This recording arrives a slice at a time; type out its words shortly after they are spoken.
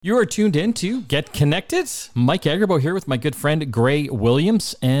You are tuned in to Get Connected. Mike Agerbo here with my good friend Gray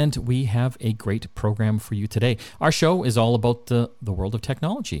Williams, and we have a great program for you today. Our show is all about the world of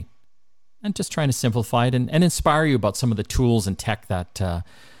technology and just trying to simplify it and inspire you about some of the tools and tech that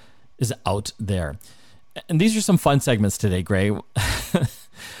is out there. And these are some fun segments today, Gray.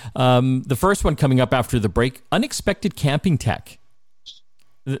 The first one coming up after the break, unexpected camping tech.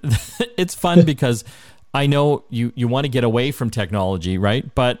 It's fun because I know you want to get away from technology,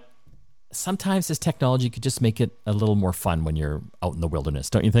 right? But sometimes this technology could just make it a little more fun when you're out in the wilderness,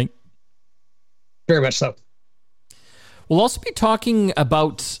 don't you think? Very much so. We'll also be talking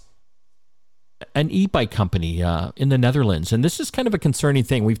about an e-bike company in the Netherlands. And this is kind of a concerning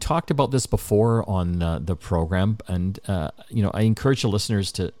thing. We've talked about this before on the program. And, I encourage the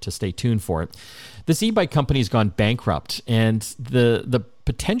listeners to stay tuned for it. This e-bike company has gone bankrupt. And the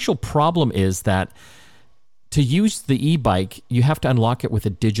potential problem is that to use the e-bike, you have to unlock it with a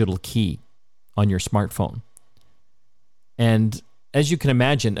digital key on your smartphone. And as you can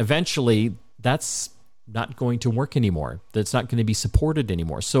imagine, eventually that's not going to work anymore. That's not going to be supported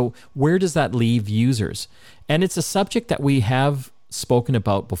anymore. So where does that leave users? And it's a subject that we have spoken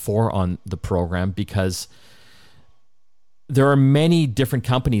about before on the program because there are many different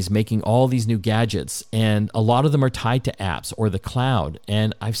companies making all these new gadgets, and a lot of them are tied to apps or the cloud.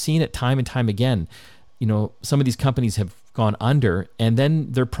 And I've seen it time and time again. Some of these companies have gone under and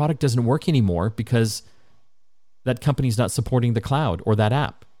then their product doesn't work anymore because that company's not supporting the cloud or that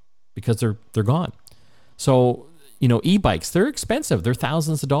app because they're gone. So, e-bikes, they're expensive. They're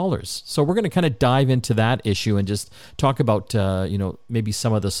thousands of dollars. So we're going to kind of dive into that issue and just talk about, maybe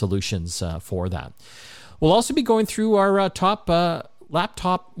some of the solutions for that. We'll also be going through our top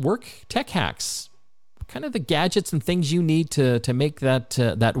laptop work tech hacks, kind of the gadgets and things you need to make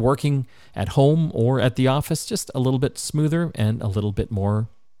that working at home or at the office just a little bit smoother and a little bit more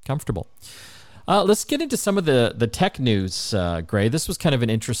comfortable. Let's get into some of the tech news, Gray. This was kind of an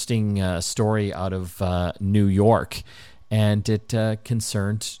interesting story out of New York, and it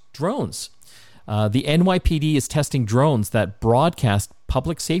concerned drones. The NYPD is testing drones that broadcast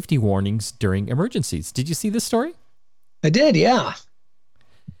public safety warnings during emergencies. Did you see this story? I did, yeah.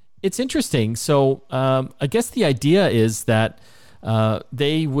 It's interesting. So I guess the idea is that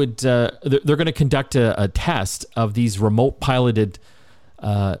they would they're going to conduct a test of these remote piloted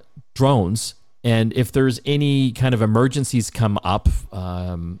drones. And if there's any kind of emergencies come up,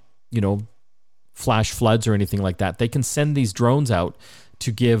 flash floods or anything like that, they can send these drones out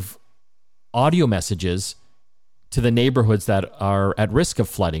to give audio messages to the neighborhoods that are at risk of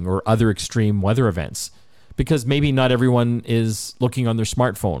flooding or other extreme weather events. Because maybe not everyone is looking on their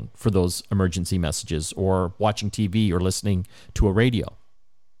smartphone for those emergency messages or watching TV or listening to a radio.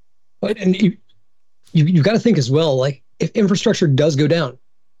 And you've got to think as well, like if infrastructure does go down,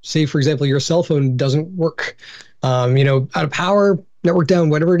 say, for example, your cell phone doesn't work, out of power, network down,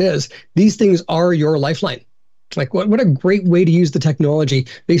 whatever it is, these things are your lifeline. Like what a great way to use the technology.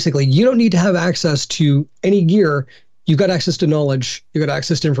 Basically, you don't need to have access to any gear. You've got access to knowledge, you've got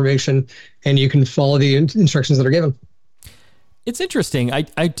access to information, and you can follow the instructions that are given. It's interesting.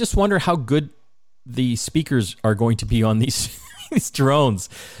 I just wonder how good the speakers are going to be on these drones.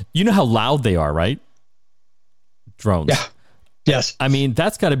 You know how loud they are, right? Drones. Yeah. Yes. I mean,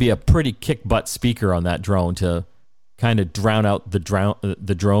 that's got to be a pretty kick-butt speaker on that drone to kind of drown out the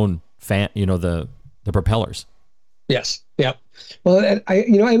drone fan, the propellers. Yes. Yeah. Well, I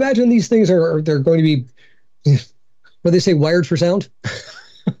imagine these things they're going to be, what do they say, wired for sound?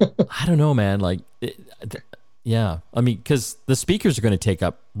 I don't know, man. Yeah. I mean, because the speakers are going to take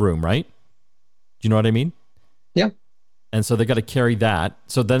up room, right? Do you know what I mean? Yeah. And so they got to carry that.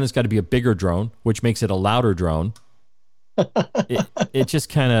 So then it's got to be a bigger drone, which makes it a louder drone. It just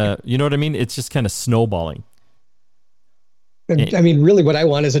kind of, you know what I mean? It's just kind of snowballing. I mean, really what I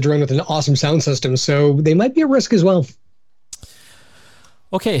want is a drone with an awesome sound system. So they might be a risk as well.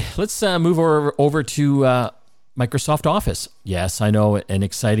 Okay, let's move over to Microsoft Office. Yes, I know, an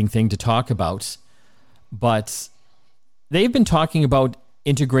exciting thing to talk about. But they've been talking about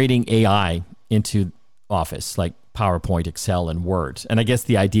integrating AI into Office, like PowerPoint, Excel, and Word. And I guess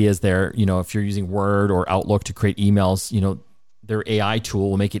the idea is there, if you're using Word or Outlook to create emails, their AI tool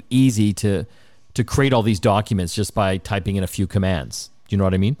will make it easy to create all these documents just by typing in a few commands. Do you know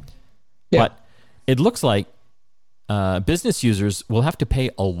what I mean? Yeah. But it looks like business users will have to pay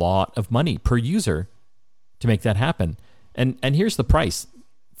a lot of money per user to make that happen. And here's the price: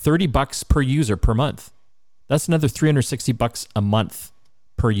 $30 per user per month. That's another $360 a month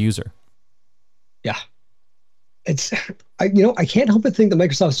per user. Yeah. it's I can't help but think that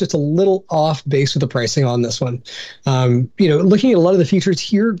Microsoft's just a little off base with the pricing on this one. Looking at a lot of the features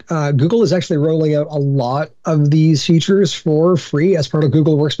here, Google is actually rolling out a lot of these features for free as part of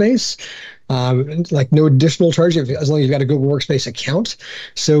Google Workspace. Like no additional charge as long as you've got a Google Workspace account.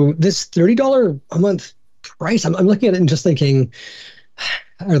 So this $30 a month price, I'm looking at it and just thinking,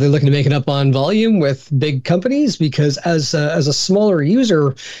 are they looking to make it up on volume with big companies? Because as a smaller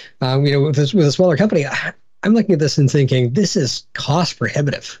user, with a smaller company, I'm looking at this and thinking this is cost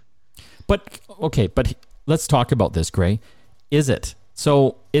prohibitive. But let's talk about this, Gray. Is it?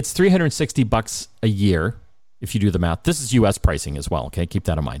 So it's $360 a year if you do the math. This is US pricing as well, okay? Keep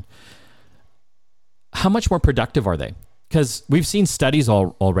that in mind. How much more productive are they? Because we've seen studies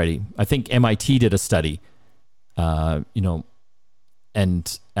already. I think MIT did a study,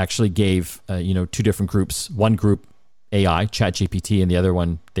 and actually gave, two different groups. One group, AI, ChatGPT, and the other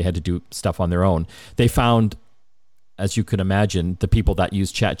one, they had to do stuff on their own. They found, as you could imagine, the people that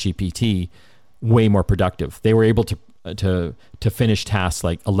use ChatGPT way more productive. They were able to finish tasks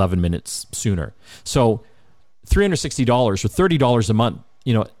like 11 minutes sooner. So $360 or $30 a month,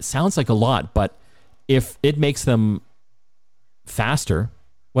 sounds like a lot, but if it makes them faster,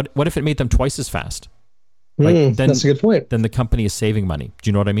 what if it made them twice as fast? Then, that's a good point. Then the company is saving money. Do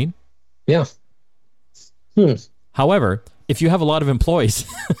you know what I mean? Yeah. However, if you have a lot of employees,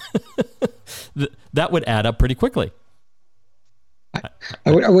 that would add up pretty quickly.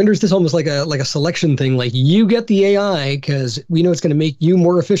 I wonder, is this almost like a selection thing? Like, you get the AI because we know it's going to make you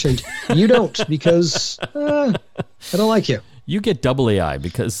more efficient. You don't because I don't like you. You get double AI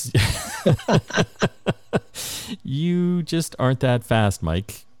because you just aren't that fast,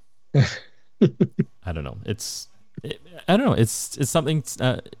 Mike. I don't know. It's something.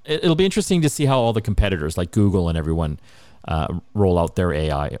 It'll be interesting to see how all the competitors like Google and everyone roll out their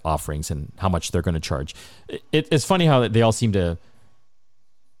AI offerings and how much they're going to charge. It's funny how they all seem to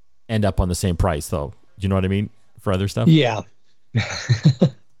end up on the same price, though. Do you know what I mean? For other stuff. Yeah.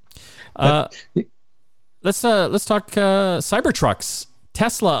 Let's talk Cybertrucks.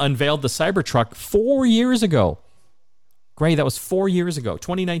 Tesla unveiled the Cybertruck 4 years ago. Gray, that was 4 years ago,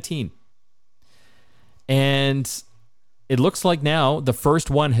 2019. And it looks like now the first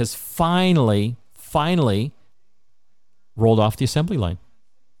one has finally rolled off the assembly line.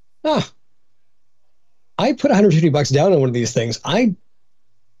 I put $150 down on one of these things. I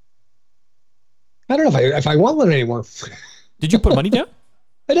don't know if I want one anymore. Did you put money down?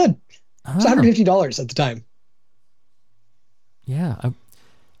 I did. It's $150 at the time. Yeah,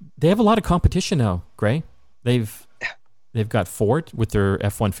 they have a lot of competition now, Gray. They've got Ford with their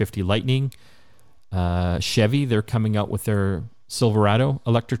F-150 Lightning. Chevy, they're coming out with their Silverado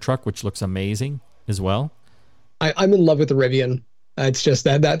electric truck, which looks amazing as well. I'm in love with the Rivian. It's just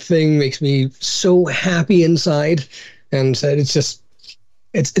that thing makes me so happy inside, and it's just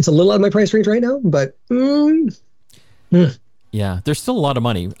it's a little out of my price range right now, but yeah, there's still a lot of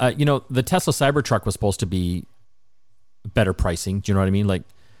money. The Tesla Cybertruck was supposed to be better pricing. Do you know what I mean? Like,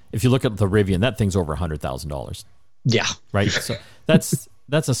 if you look at the Rivian, that thing's over $100,000. Yeah, right. So that's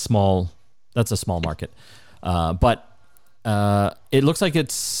a small market, but it looks like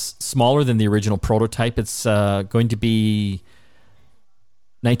it's smaller than the original prototype. It's going to be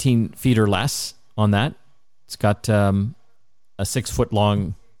 19 feet or less on that. It's got a 6-foot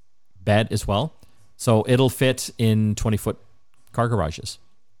long bed as well, so it'll fit in 20-foot car garages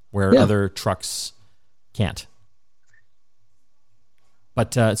where other trucks can't.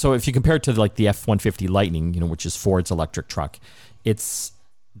 But so if you compare it to like the F-150 Lightning, which is Ford's electric truck,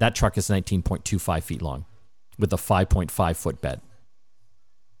 that truck is 19.25 feet long with a 5.5-foot bed.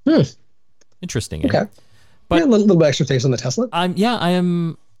 Interesting. Okay. Eh? But a little bit extra space on the Tesla.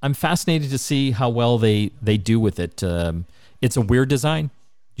 I'm fascinated to see how well they do with it. It's a weird design.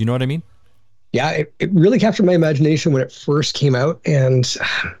 Do you know what I mean? Yeah, it really captured my imagination when it first came out, and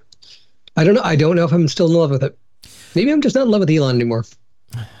I don't know. I don't know if I'm still in love with it. Maybe I'm just not in love with Elon anymore.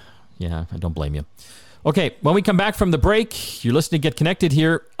 Yeah, I don't blame you. Okay, when we come back from the break, you're listening to Get Connected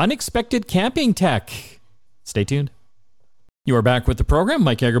here. Unexpected camping tech. Stay tuned. You are back with the program.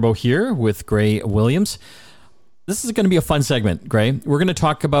 Mike Agerbo here with Gray Williams. This is going to be a fun segment, Gray. We're going to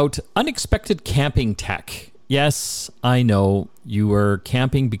talk about unexpected camping tech. Yes, I know you are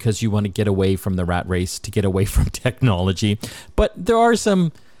camping because you want to get away from the rat race, to get away from technology. But there are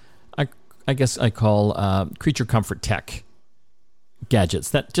some, I guess I call creature comfort tech gadgets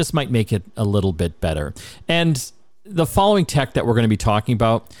that just might make it a little bit better. And the following tech that we're going to be talking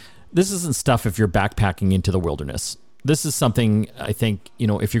about, this isn't stuff if you're backpacking into the wilderness. This is something I think,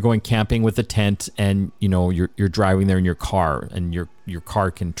 if you're going camping with a tent and, you're driving there in your car and your car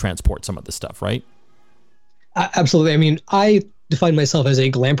can transport some of the stuff, right? Absolutely. I mean, I define myself as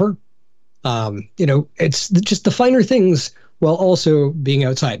a glamper. It's just the finer things while also being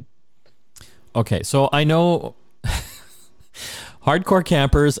outside. Okay, so I know hardcore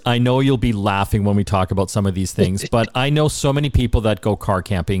campers, I know you'll be laughing when we talk about some of these things, but I know so many people that go car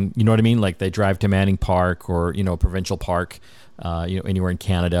camping, you know what I mean? Like they drive to Manning Park or, Provincial Park, anywhere in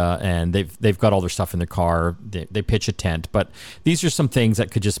Canada, and they've got all their stuff in their car. They pitch a tent, but these are some things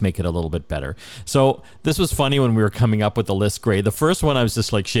that could just make it a little bit better. So this was funny when we were coming up with the list, Gray. The first one I was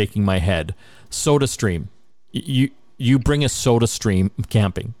just like shaking my head. SodaStream. You bring a SodaStream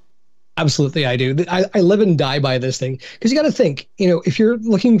camping. Absolutely, I do. I live and die by this thing because you got to think, if you're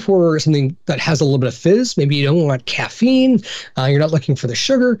looking for something that has a little bit of fizz, maybe you don't want caffeine, you're not looking for the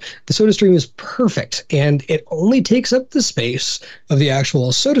sugar, the SodaStream is perfect. And it only takes up the space of the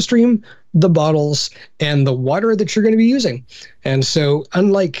actual SodaStream, the bottles, and the water that you're going to be using. And so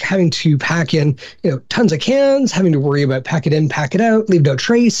unlike having to pack in, tons of cans, having to worry about pack it in, pack it out, leave no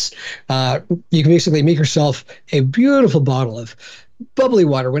trace, you can basically make yourself a beautiful bottle of bubbly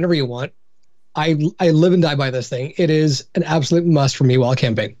water whenever you want. I live and die by this thing. It is an absolute must for me while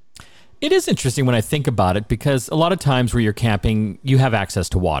camping. It is interesting when I think about it because a lot of times where you're camping, you have access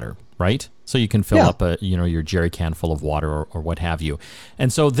to water, right? So you can fill up your jerry can full of water or what have you.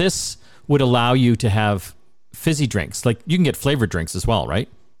 And so this would allow you to have fizzy drinks. Like you can get flavored drinks as well, right?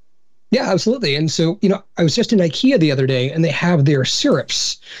 Yeah, absolutely. And so, I was just in IKEA the other day and they have their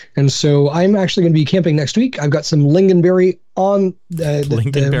syrups. And so I'm actually going to be camping next week. I've got some lingonberry on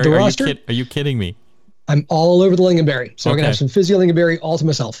the roster. Are you kidding me? I'm all over the lingonberry. So I'm going to have some fizzy lingonberry all to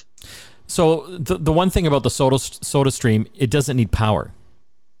myself. So the one thing about the SodaStream, it doesn't need power.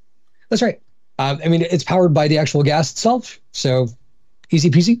 That's right. It's powered by the actual gas itself. So easy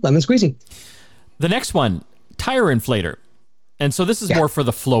peasy, lemon squeezy. The next one, tire inflator. And so this is more for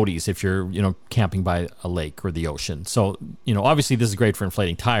the floaties if you're, camping by a lake or the ocean. So, obviously this is great for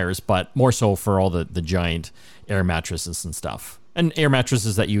inflating tires, but more so for all the giant air mattresses and stuff. And air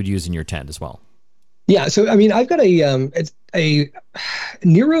mattresses that you would use in your tent as well. Yeah. So, I've got a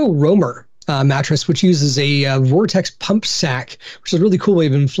Nero Roamer mattress, which uses a Vortex pump sack, which is a really cool way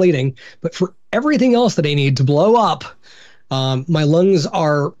of inflating. But for everything else that I need to blow up, my lungs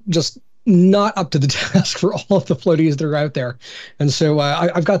are just not up to the task for all of the floaties that are out there. And so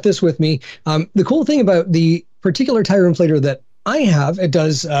I've got this with me. The cool thing about the particular tire inflator that I have, it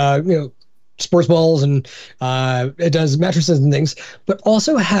does, sports balls and it does mattresses and things, but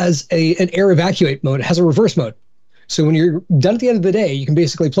also has an air evacuate mode. It has a reverse mode. So when you're done at the end of the day, you can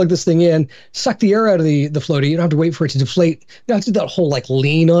basically plug this thing in, suck the air out of the floaty. You don't have to wait for it to deflate. You don't have to do that whole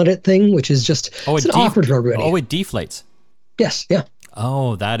lean on it thing, which is just awkward for everybody. Oh, it deflates. Yes. Yeah.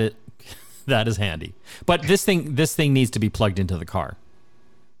 Oh, that is handy. But this thing needs to be plugged into the car.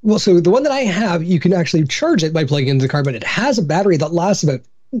 Well, so the one that I have, you can actually charge it by plugging into the car, but it has a battery that lasts about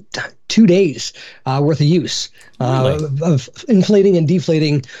 2 days worth of use of inflating and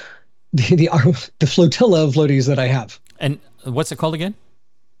deflating the flotilla of floaties that I have. And what's it called again?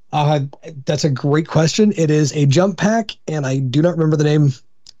 That's a great question. It is a jump pack, and I do not remember the name.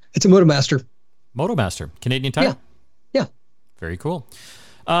 It's a Motomaster. Motomaster, Canadian Tire? Yeah. Very cool.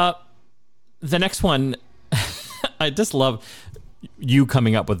 The next one, I just love you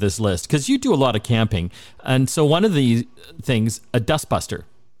coming up with this list because you do a lot of camping. And so one of the things, a dustbuster,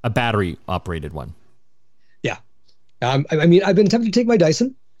 a battery operated one. Yeah. I've been tempted to take my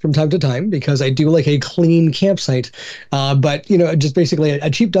Dyson from time to time because I do like a clean campsite. But just basically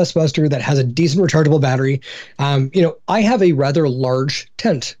a cheap dustbuster that has a decent rechargeable battery. I have a rather large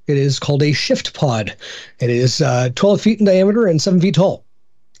tent. It is called a shift pod. It is 12 feet in diameter and 7 feet tall.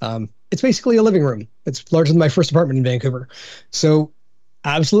 It's basically a living room. It's larger than my first apartment in Vancouver. So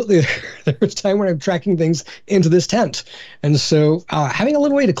absolutely, there's time when I'm tracking things into this tent. And so having a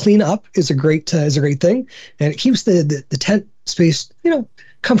little way to clean up is a great thing. And it keeps the tent space,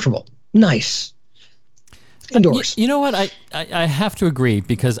 comfortable, nice, indoors. You know what? I have to agree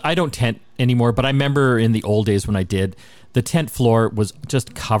because I don't tent anymore, but I remember in the old days when I did, the tent floor was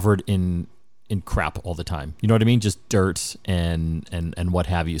just covered in crap all the time. You know what I mean? Just dirt and what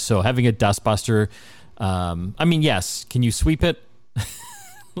have you. So having a dustbuster, yes, can you sweep it?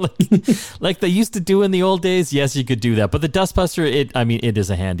 like they used to do in the old days? Yes, you could do that. But the dustbuster, it is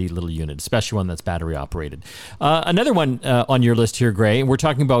a handy little unit, especially one that's battery operated. Another one on your list here, Gray, we're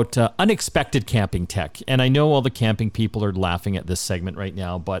talking about unexpected camping tech. And I know all the camping people are laughing at this segment right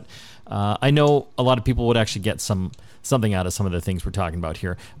now, but I know a lot of people would actually get something out of some of the things we're talking about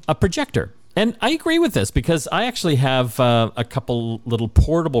here. A projector. And I agree with this because I actually have a couple little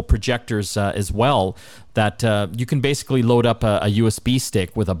portable projectors as well that you can basically load up a USB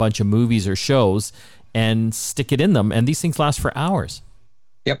stick with a bunch of movies or shows and stick it in them. And these things last for hours.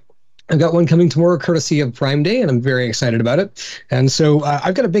 Yep. I've got one coming tomorrow, courtesy of Prime Day, and I'm very excited about it. And so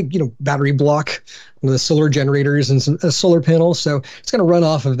I've got a big, battery block with the solar generators and some solar panels. So it's going to run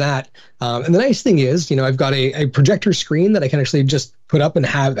off of that. And the nice thing is, I've got a projector screen that I can actually just put up and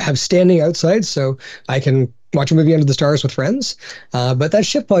have standing outside, so I can watch a movie under the stars with friends. But that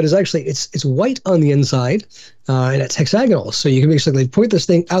shift pod is actually, it's white on the inside, and it's hexagonal. So you can basically point this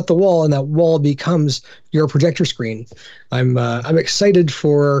thing out the wall, and that wall becomes your projector screen. I'm excited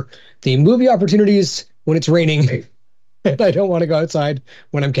for the movie opportunities when it's raining, and I don't want to go outside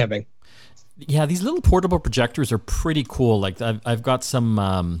when I'm camping. Yeah, these little portable projectors are pretty cool. Like I've got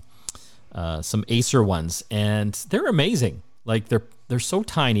some Acer ones, and they're amazing. Like they're so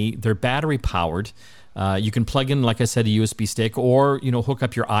tiny. They're battery powered. You can plug in, like I said, a USB stick, or hook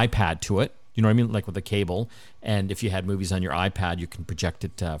up your iPad to it. You know what I mean, like with a cable. And if you had movies on your iPad, you can project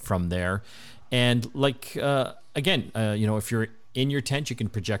it from there. And again, if you're in your tent, you can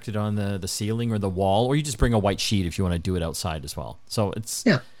project it on the ceiling or the wall, or you just bring a white sheet if you want to do it outside as well. So it's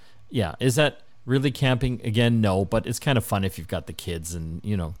yeah. Is that really camping? Again, no, but it's kind of fun if you've got the kids, and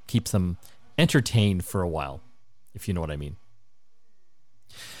keeps them entertained for a while, if you know what I mean.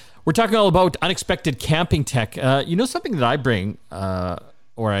 We're talking all about unexpected camping tech. Something that I bring,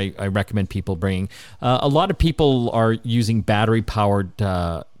 or I recommend people bringing. A lot of people are using battery-powered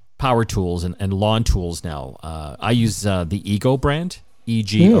power tools and lawn tools now. I use the Ego brand,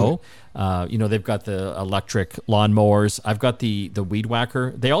 EGO. They've got the electric lawnmowers. I've got the Weed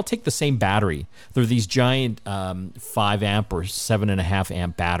Whacker. They all take the same battery. They're these giant 5 amp or 7.5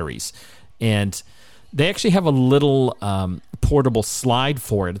 amp batteries, and they actually have a little portable slide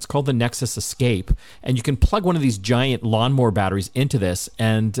for it. It's called the Nexus Escape, and you can plug one of these giant lawnmower batteries into this,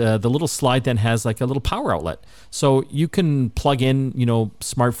 and the little slide then has like a little power outlet. So you can plug in,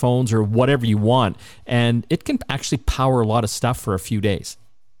 smartphones or whatever you want, and it can actually power a lot of stuff for a few days.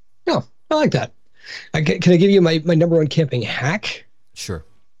 Oh, I like that. Can I give you my number one camping hack? Sure.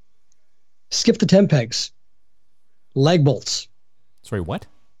 Skip the tent pegs. Lag bolts. Sorry, what?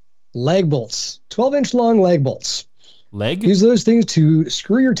 Lag bolts. 12-inch long lag bolts. Leg? Use those things to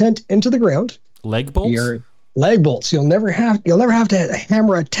screw your tent into the ground. Leg bolts? Your lag bolts. You'll never have to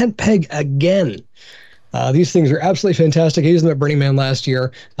hammer a tent peg again. These things are absolutely fantastic. I used them at Burning Man last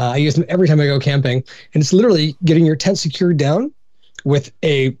year. I use them every time I go camping, and it's literally getting your tent secured down with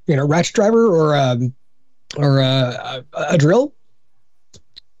a ratchet driver or a drill.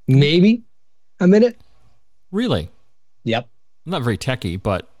 Maybe a minute. Really? Yep. I'm not very techie,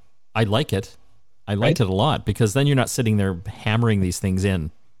 but I like it. I liked it a lot, because then you're not sitting there hammering these things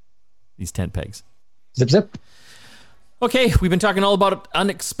in, these tent pegs. Zip, zip. Okay, we've been talking all about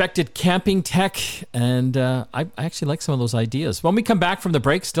unexpected camping tech, and I actually like some of those ideas. When we come back from the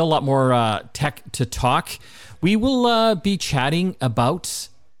break, still a lot more tech to talk. We will be chatting about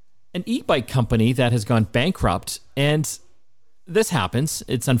an e-bike company that has gone bankrupt, and this happens.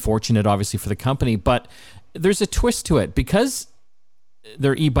 It's unfortunate, obviously, for the company, but there's a twist to it. Because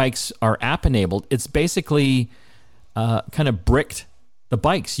their e-bikes are app-enabled, it's basically kind of bricked the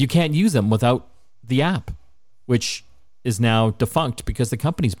bikes. You can't use them without the app, which is now defunct because the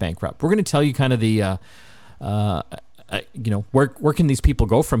company's bankrupt. We're going to tell you kind of the, where can these people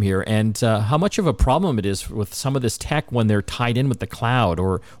go from here, and how much of a problem it is with some of this tech when they're tied in with the cloud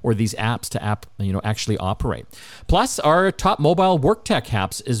or these apps to actually operate. Plus, our top mobile work tech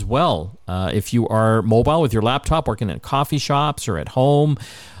apps as well. If you are mobile with your laptop, working at coffee shops or at home,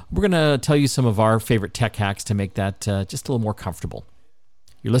 we're going to tell you some of our favorite tech hacks to make that just a little more comfortable.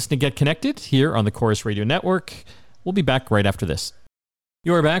 You're listening to Get Connected here on the Chorus Radio Network. We'll be back right after this.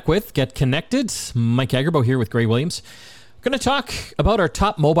 You're back with Get Connected. Mike Agerbo here with Gray Williams. Going to talk about our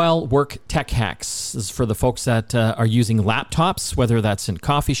top mobile work tech hacks. This is for the folks that are using laptops, whether that's in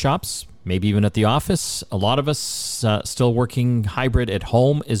coffee shops, maybe even at the office. A lot of us still working hybrid at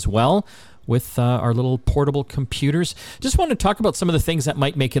home as well with our little portable computers. Just want to talk about some of the things that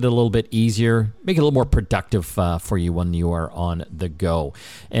might make it a little bit easier, make it a little more productive for you when you are on the go.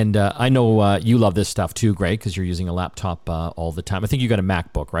 And I know you love this stuff too, Greg, because you're using a laptop all the time. I think you got a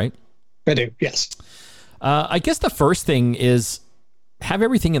MacBook, right? I do, yes. I guess the first thing is have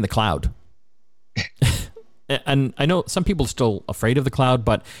everything in the cloud. And I know some people are still afraid of the cloud,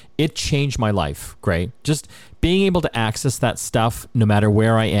 but it changed my life, Gray. Just being able to access that stuff no matter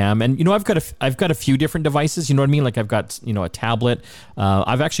where I am. And, I've got a few different devices, you know what I mean? Like I've got, a tablet.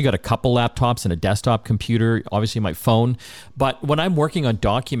 I've actually got a couple laptops and a desktop computer, obviously my phone. But when I'm working on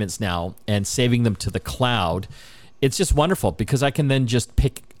documents now and saving them to the cloud, it's just wonderful because I can then just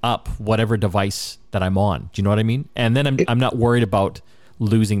pick up whatever device that I'm on. Do you know what I mean? And then I'm not worried about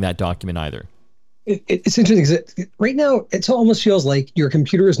losing that document either. It's interesting because right now it almost feels like your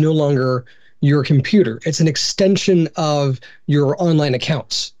computer is no longer your computer. It's an extension of your online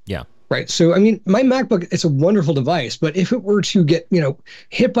accounts. Yeah. Right. So, I mean, my MacBook, it's a wonderful device, but if it were to get,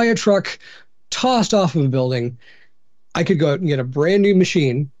 hit by a truck, tossed off of a building, I could go out and get a brand new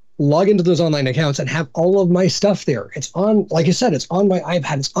machine, log into those online accounts, and have all of my stuff there. It's on, like I said, it's on my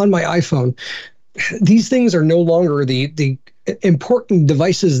iPad, it's on my iPhone. These things are no longer the important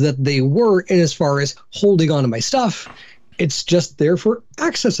devices that they were in as far as holding on to my stuff. It's just there for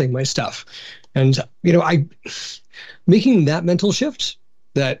accessing my stuff. And, I making that mental shift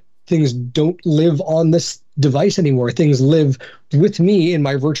that things don't live on this device anymore. Things live with me in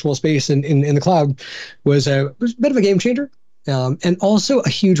my virtual space and in the cloud was a bit of a game changer. And also a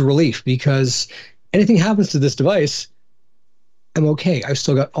huge relief because anything happens to this device, I'm okay. I've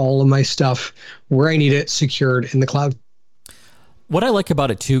still got all of my stuff where I need it secured in the cloud. What I like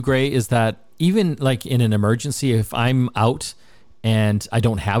about it too, Gray, is that even like in an emergency, if I'm out and I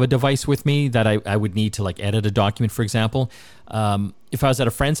don't have a device with me that I would need to like edit a document, for example, if I was at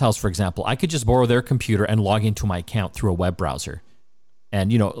a friend's house, for example, I could just borrow their computer and log into my account through a web browser.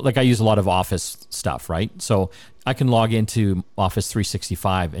 And, like I use a lot of Office stuff, right? So I can log into Office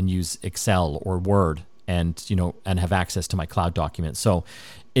 365 and use Excel or Word and, and have access to my cloud documents. So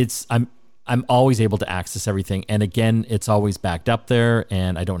I'm always able to access everything. And again, it's always backed up there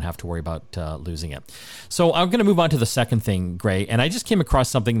and I don't have to worry about losing it. So I'm going to move on to the second thing, Gray. And I just came across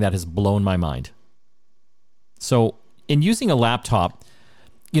something that has blown my mind. So in using a laptop,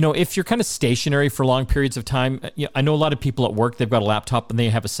 if you're kind of stationary for long periods of time, I know a lot of people at work, they've got a laptop and they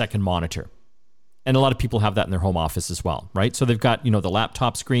have a second monitor. And a lot of people have that in their home office as well, right? So they've got, the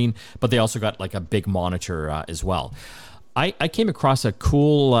laptop screen, but they also got like a big monitor as well. I came across a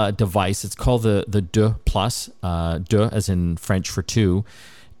cool device. It's called the Deux Plus, Deux as in French for two.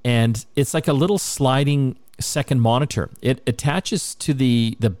 And it's like a little sliding second monitor. It attaches to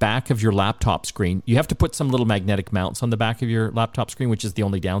the back of your laptop screen. You have to put some little magnetic mounts on the back of your laptop screen, which is the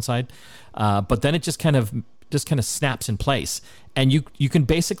only downside. But then it just kind of snaps in place. And you can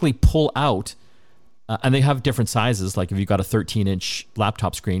basically pull out, and they have different sizes. Like if you've got a 13-inch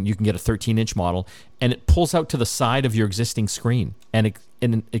laptop screen, you can get a 13-inch model, and it pulls out to the side of your existing screen, and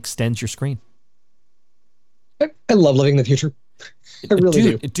it extends your screen. I love living the future. I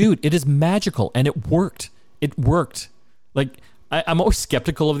really do. Dude, it is magical, and it worked. It worked. Like, I'm always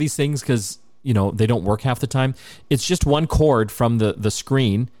skeptical of these things because, they don't work half the time. It's just one cord from the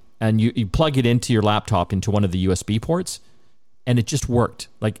screen, and you plug it into your laptop into one of the USB ports, and it just worked.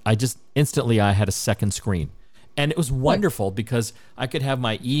 Like, I had a second screen. And it was wonderful because I could have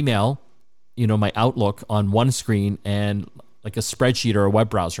my email, my Outlook on one screen and like a spreadsheet or a web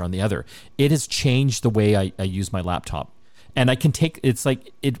browser on the other. It has changed the way I use my laptop. And I can it's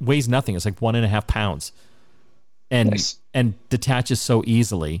like, it weighs nothing. It's like 1.5 pounds. And nice. And detaches so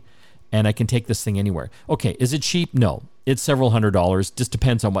easily. And I can take this thing anywhere. Okay, is it cheap? No. It's several $100s. Just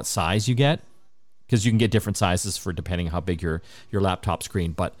depends on what size you get. Because you can get different sizes for depending on how big your laptop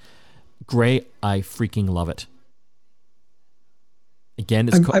screen. But Gray, I freaking love it. Again,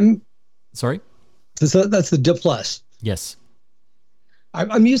 it's sorry? That's the Deux Plus. Yes.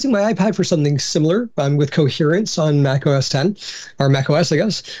 I'm using my iPad for something similar. I'm with Coherence on Mac OS 10, or Mac OS, I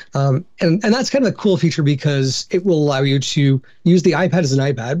guess. And that's kind of a cool feature because it will allow you to use the iPad as an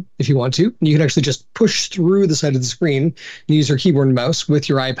iPad if you want to. You can actually just push through the side of the screen and use your keyboard and mouse with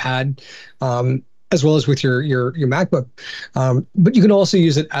your iPad, as well as with your MacBook. But you can also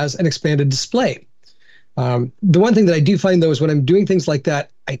use it as an expanded display. The one thing that I do find, though, is when I'm doing things like that,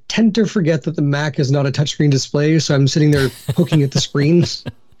 I tend to forget that the Mac is not a touchscreen display. So I'm sitting there poking at the screens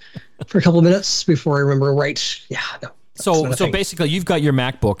for a couple of minutes before I remember, So basically, you've got your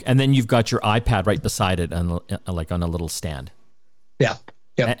MacBook and then you've got your iPad right beside it, on a little stand. Yeah.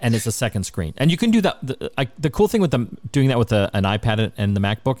 Yeah. And it's a second screen. And you can do that. The cool thing with doing that with an iPad and the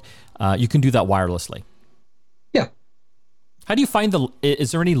MacBook, you can do that wirelessly. Yeah. How do you find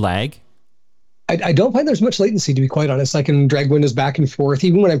is there any lag? I don't find there's much latency, to be quite honest. I can drag windows back and forth,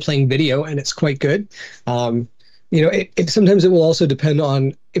 even when I'm playing video, and it's quite good. Sometimes it will also depend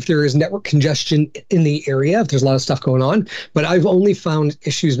on if there is network congestion in the area, if there's a lot of stuff going on. But I've only found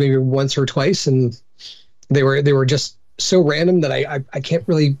issues maybe once or twice, and they were just so random that I can't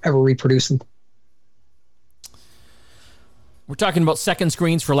really ever reproduce them. We're talking about second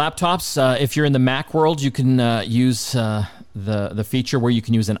screens for laptops. If you're in the Mac world, you can use the feature where you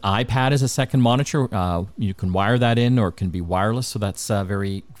can use an iPad as a second monitor. You can wire that in, or it can be wireless. So that's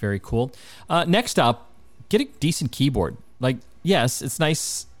very, very cool. Next up, get a decent keyboard. Like, yes, it's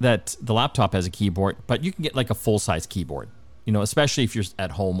nice that the laptop has a keyboard, but you can get like a full-size keyboard. Especially if you're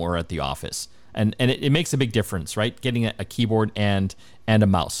at home or at the office. and it makes a big difference, right? Getting a keyboard and a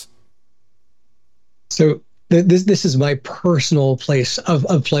mouse. So this is my personal place of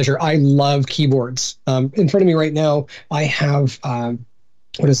pleasure. I love keyboards. In front of me right now, I have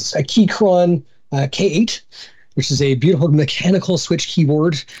what is this? A Keychron K8, which is a beautiful mechanical switch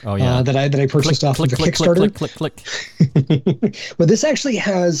keyboard that I purchased off of the Kickstarter. Click. But this actually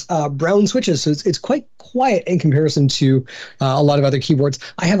has brown switches, so it's quite quiet in comparison to a lot of other keyboards.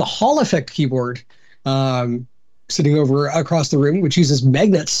 I have a Hall Effect keyboard sitting over across the room, which uses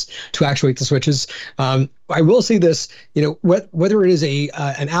magnets to actuate the switches. I will say this, whether it is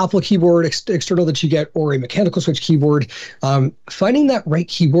an Apple keyboard external that you get or a mechanical switch keyboard, finding that right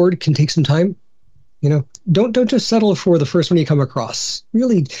keyboard can take some time. Don't just settle for the first one you come across.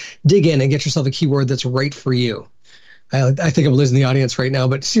 Really dig in and get yourself a keyboard that's right for you. I think I'm losing the audience right now,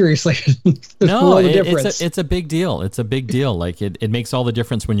 but seriously, no, it's a big deal. It's a big deal. Like it makes all the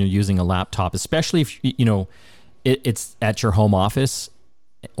difference when you're using a laptop, especially if it's at your home office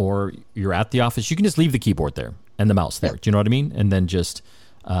or you're at the office. You can just leave the keyboard there and the mouse there. Do you know what I mean? And then just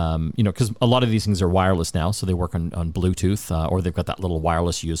because a lot of these things are wireless now, so they work on Bluetooth, or they've got that little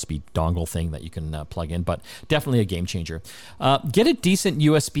wireless USB dongle thing that you can plug in, but definitely a game changer. Get a decent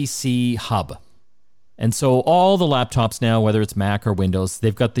USB-C hub. And so all the laptops now, whether it's Mac or Windows,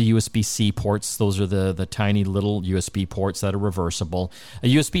 they've got the USB-C ports. Those are the tiny little USB ports that are reversible.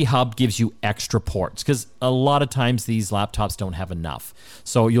 A USB hub gives you extra ports because a lot of times these laptops don't have enough.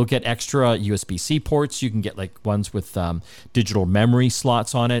 So you'll get extra USB-C ports. You can get like ones with digital memory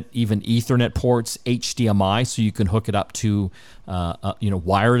slots on it, even Ethernet ports, HDMI, so you can hook it up to,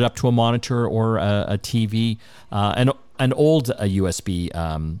 wire it up to a monitor or a TV, and an old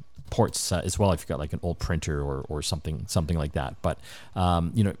USB ports as well if you've got like an old printer or something like that. But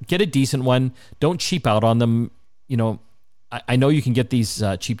get a decent one. Don't cheap out on them. I know you can get these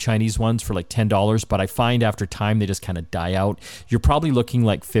cheap Chinese ones for like $10, but I find after time they just kind of die out. You're probably looking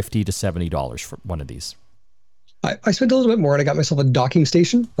like $50 to $70 for one of these. I spent a little bit more and I got myself a docking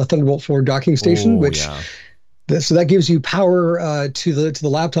station, a Thunderbolt 4 docking station, so that gives you power to the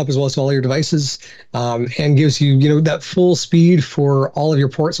laptop as well as to all your devices, and gives you that full speed for all of your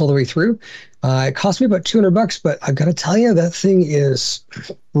ports all the way through. It cost me about $200, but I've got to tell you that thing is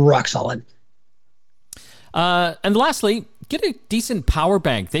rock solid. And lastly, get a decent power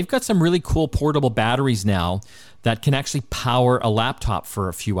bank. They've got some really cool portable batteries now that can actually power a laptop for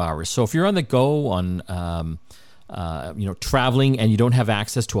a few hours. So if you're on the go on traveling and you don't have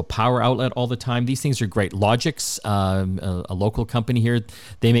access to a power outlet all the time, these things are great. Logix, a local company here,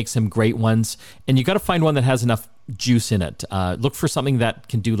 they make some great ones, and you got to find one that has enough juice in it. Look for something that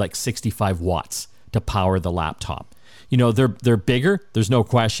can do like 65 watts to power the laptop. They're bigger, there's no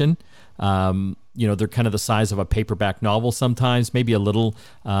question. They're kind of the size of a paperback novel sometimes, maybe a little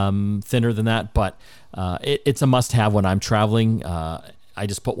thinner than that, but it's a must-have when I'm traveling. I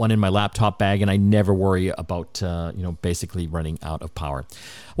just put one in my laptop bag and I never worry about, basically running out of power.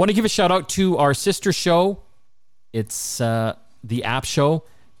 I want to give a shout out to our sister show. It's the App Show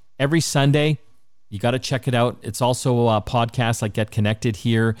every Sunday. You got to check it out. It's also a podcast like Get Connected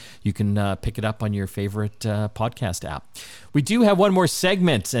here. You can pick it up on your favorite podcast app. We do have one more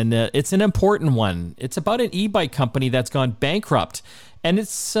segment, and it's an important one. It's about an e-bike company that's gone bankrupt, and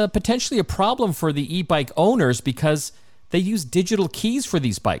it's potentially a problem for the e-bike owners because they use digital keys for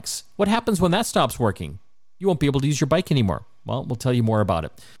these bikes. What happens when that stops working? You won't be able to use your bike anymore. Well, we'll tell you more about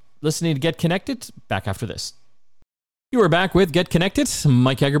it. Listening to Get Connected, back after this. You are back with Get Connected.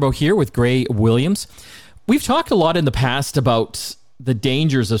 Mike Agerbo here with Gray Williams. We've talked a lot in the past about the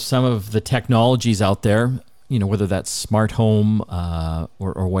dangers of some of the technologies out there, whether that's smart home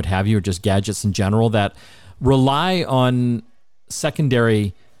or what have you, or just gadgets in general that rely on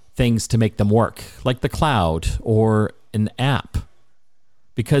secondary things to make them work, like the cloud or an app.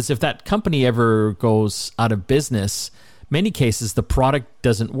 Because if that company ever goes out of business, many cases the product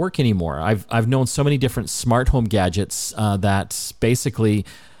doesn't work anymore. I've known so many different smart home gadgets that basically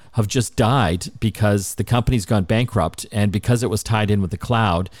have just died because the company's gone bankrupt, and because it was tied in with the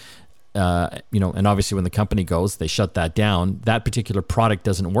cloud, and obviously when the company goes, they shut that down. That particular product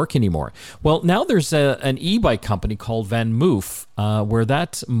doesn't work anymore. Well, now there's an e-bike company called VanMoof where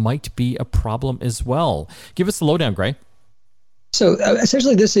that might be a problem as well. Give us the lowdown, Gray. So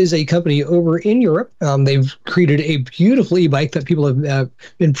essentially, this is a company over in Europe. They've created a beautiful e-bike that people have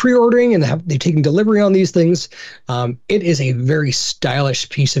been pre-ordering, and they've taken delivery on these things. It is a very stylish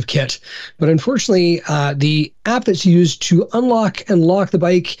piece of kit. But unfortunately, the app that's used to unlock and lock the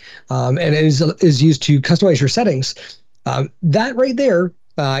bike and is used to customize your settings, that right there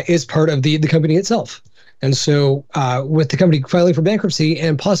is part of the company itself. And so, with the company filing for bankruptcy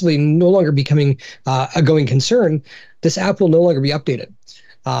and possibly no longer becoming a going concern, this app will no longer be updated.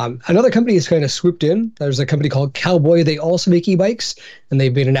 Another company has kind of swooped in. There's a company called Cowboy. They also make e-bikes, and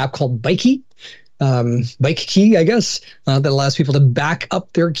they've made an app called Bikey, Bike Key, I guess, that allows people to back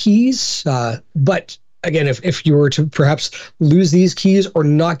up their keys. But again, if you were to perhaps lose these keys or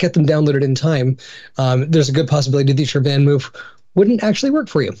not get them downloaded in time, there's a good possibility that your VanMoof wouldn't actually work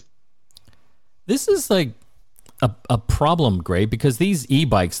for you. This is like a problem, Gray, because these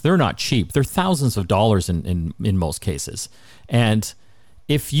e-bikes, they're not cheap. They're thousands of dollars in most cases. And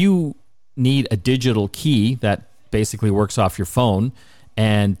if you need a digital key that basically works off your phone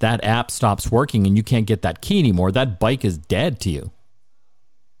and that app stops working and you can't get that key anymore, that bike is dead to you.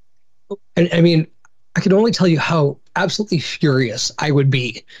 And I mean, I can only tell you how absolutely furious I would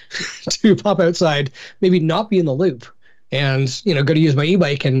be to pop outside, maybe not be in the loop, and go to use my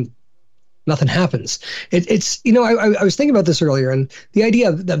e-bike and nothing happens. It's I was thinking about this earlier, and the idea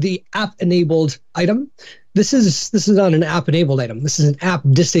of the app-enabled item. This is not an app-enabled item. This is an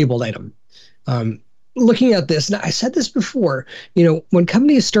app-disabled item. Looking at this, and I said this before, when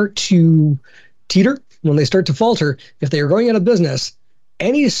companies start to teeter, when they start to falter, if they are going out of business,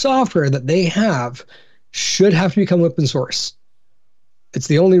 any software that they have should have to become open source.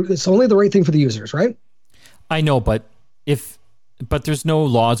 It's only the right thing for the users, right? I know, but there's no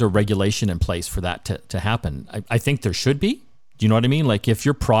laws or regulation in place for that to happen. I think there should be. Do you know what I mean? Like if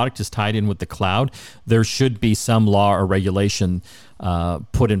your product is tied in with the cloud, there should be some law or regulation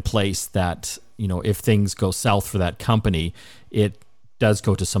put in place that, if things go south for that company, it does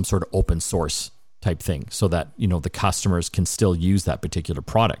go to some sort of open source type thing so that, the customers can still use that particular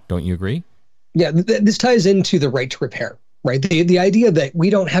product. Don't you agree? Yeah, this ties into the right to repair, right? The idea that we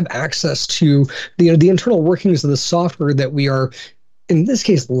don't have access to the internal workings of the software that we are, in this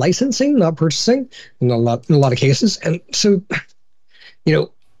case, licensing, not purchasing, in a lot of cases. And so,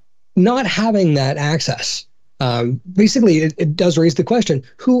 not having that access, basically, it does raise the question: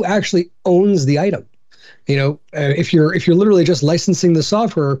 who actually owns the item? If you're literally just licensing the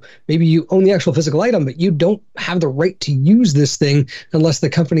software, maybe you own the actual physical item, but you don't have the right to use this thing unless the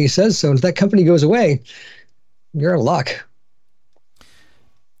company says so. And if that company goes away, you're in luck.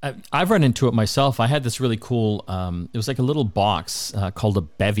 I've run into it myself. I had this really cool, it was like a little box called a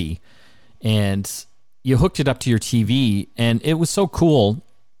Bevy, and you hooked it up to your TV, and it was so cool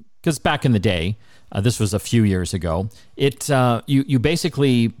because back in the day, this was a few years ago, you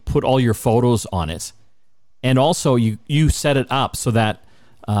basically put all your photos on it. And also, you set it up so that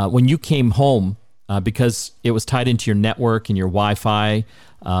when you came home, because it was tied into your network and your Wi-Fi,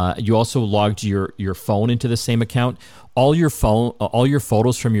 you also logged your phone into the same account. All your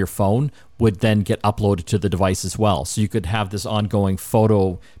photos from your phone would then get uploaded to the device as well. So you could have this ongoing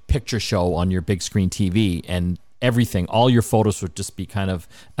photo picture show on your big screen TV, and everything, all your photos would just be kind of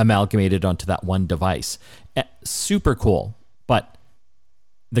amalgamated onto that one device. Super cool. But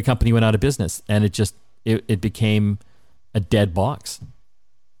the company went out of business, and it became a dead box.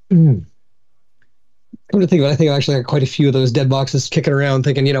 Come to think of it, I think I actually got quite a few of those dead boxes kicking around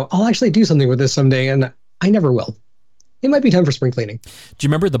thinking, I'll actually do something with this someday, and I never will. It might be time for spring cleaning. Do you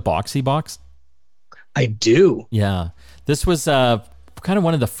remember the Boxy box? I do. Yeah. This was kind of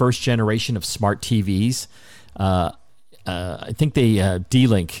one of the first generation of smart TVs. I think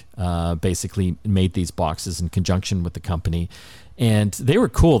D-Link basically made these boxes in conjunction with the company. And they were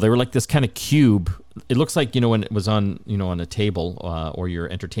cool. They were like this kind of cube. It looks like, when it was on a table or your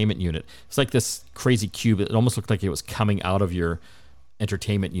entertainment unit. It's like this crazy cube. It almost looked like it was coming out of your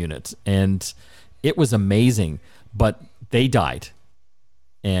entertainment unit. And it was amazing. But they died.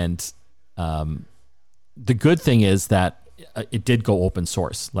 And the good thing is that it did go open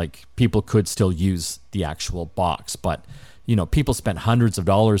source. Like people could still use the actual box. But, people spent hundreds of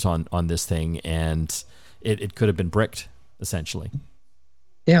dollars on this thing. And it could have been bricked, essentially.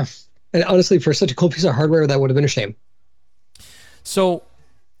 Yeah. And honestly, for such a cool piece of hardware, that would have been a shame. So,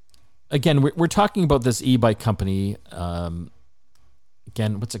 again, we're talking about this e-bike company. Again,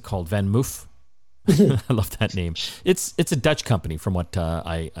 what's it called? VanMoof? I love that name. It's a Dutch company, from what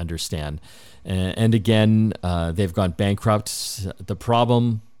I understand. And again, they've gone bankrupt. The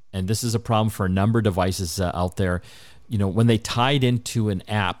problem, and this is a problem for a number of devices out there, when they tied into an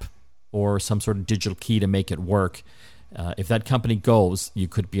app or some sort of digital key to make it work, if that company goes, you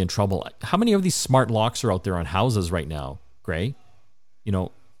could be in trouble. How many of these smart locks are out there on houses right now, Gray?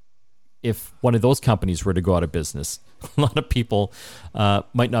 If one of those companies were to go out of business, a lot of people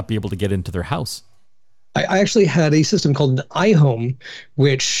might not be able to get into their house. I actually had a system called iHome,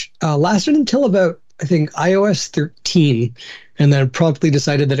 which lasted until about I think, iOS 13, and then promptly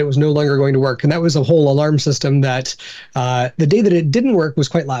decided that it was no longer going to work. And that was a whole alarm system that the day that it didn't work was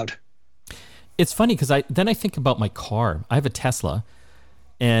quite loud. It's funny because I think about my car. I have a Tesla,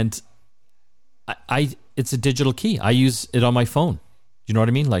 and it's a digital key. I use it on my phone. You know what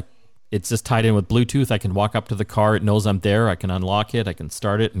I mean? Like, it's just tied in with Bluetooth. I can walk up to the car. It knows I'm there. I can unlock it. I can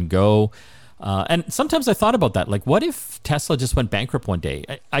start it and go. And sometimes I thought about that. Like, what if Tesla just went bankrupt one day?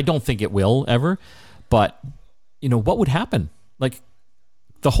 I don't think it will ever. But, what would happen? Like,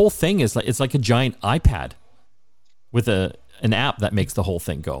 the whole thing is like, it's like a giant iPad with an app that makes the whole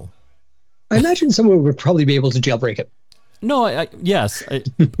thing go. I imagine someone would probably be able to jailbreak it. No, yes.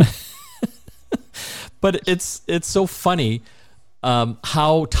 But it's so funny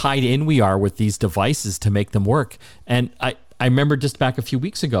how tied in we are with these devices to make them work. And I remember just back a few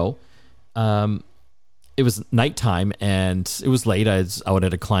weeks ago, it was nighttime and it was late. I was out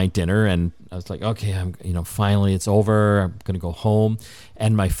at a client dinner and I was like, okay, finally it's over. I'm going to go home.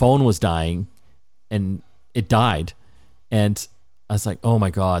 And my phone was dying and it died. And I was like, oh my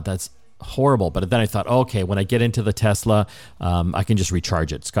God, that's horrible. But then I thought, okay, when I get into the Tesla, I can just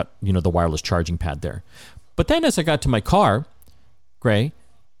recharge it. It's got, the wireless charging pad there. But then as I got to my car, Gray,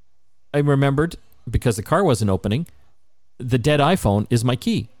 I remembered, because the car wasn't opening, the dead iPhone is my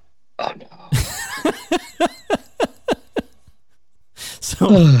key. Oh no.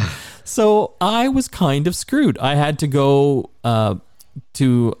 So I was kind of screwed. I had to go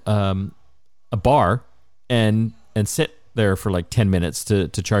to a bar and sit there for like 10 minutes to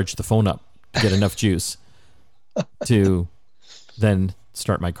charge the phone up, to get enough juice to then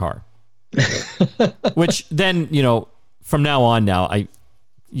start my car. Which then, from now on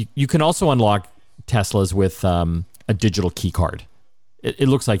you can also unlock Teslas with a digital key card. It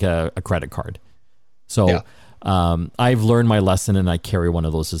looks like a credit card. So yeah. I've learned my lesson and I carry one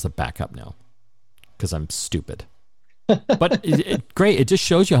of those as a backup now because I'm stupid. But great. It just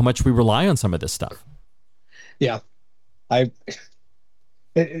shows you how much we rely on some of this stuff. Yeah.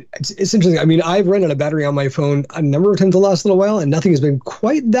 It's interesting. I mean, I've run out of battery on my phone a number of times the last little while, and nothing has been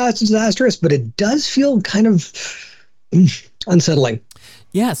quite that disastrous, but it does feel kind of unsettling.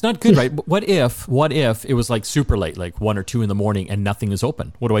 Yeah, it's not good, right? What if it was like super late, like 1 or 2 in the morning, and nothing is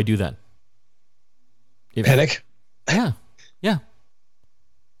open? What do I do then? Panic. Yeah.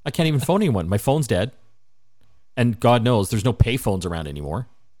 I can't even phone anyone. My phone's dead. And God knows there's no pay phones around anymore.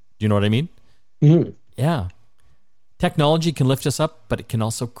 Do you know what I mean? Mm-hmm. Yeah. Technology can lift us up, but it can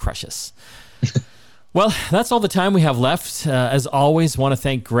also crush us. Well, that's all the time we have left. As always, want to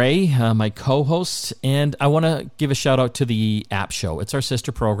thank Gray, my co-host, and I want to give a shout out to the App Show. It's our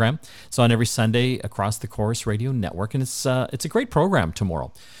sister program. It's on every Sunday across the Chorus Radio Network, and it's a great program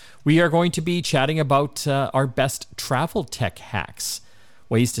tomorrow. We are going to be chatting about our best travel tech hacks,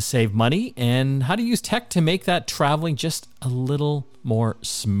 ways to save money, and how to use tech to make that traveling just a little more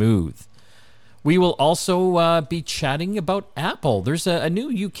smooth. We will also be chatting about Apple. There's a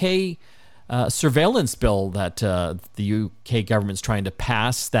new UK surveillance bill that the UK government's trying to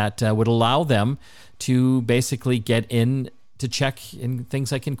pass that would allow them to basically get in to check in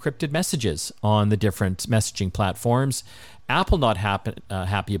things like encrypted messages on the different messaging platforms. Apple not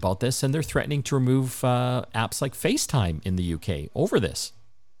happy about this, and they're threatening to remove apps like FaceTime in the UK over this.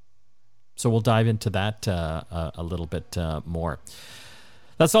 So we'll dive into that a little bit more.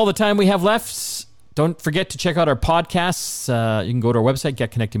 That's all the time we have left. Don't forget to check out our podcasts. You can go to our website,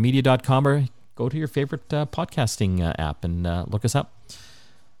 getconnectedmedia.com, or go to your favorite podcasting app and look us up.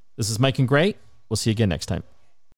 This is Mike and Gray. We'll see you again next time.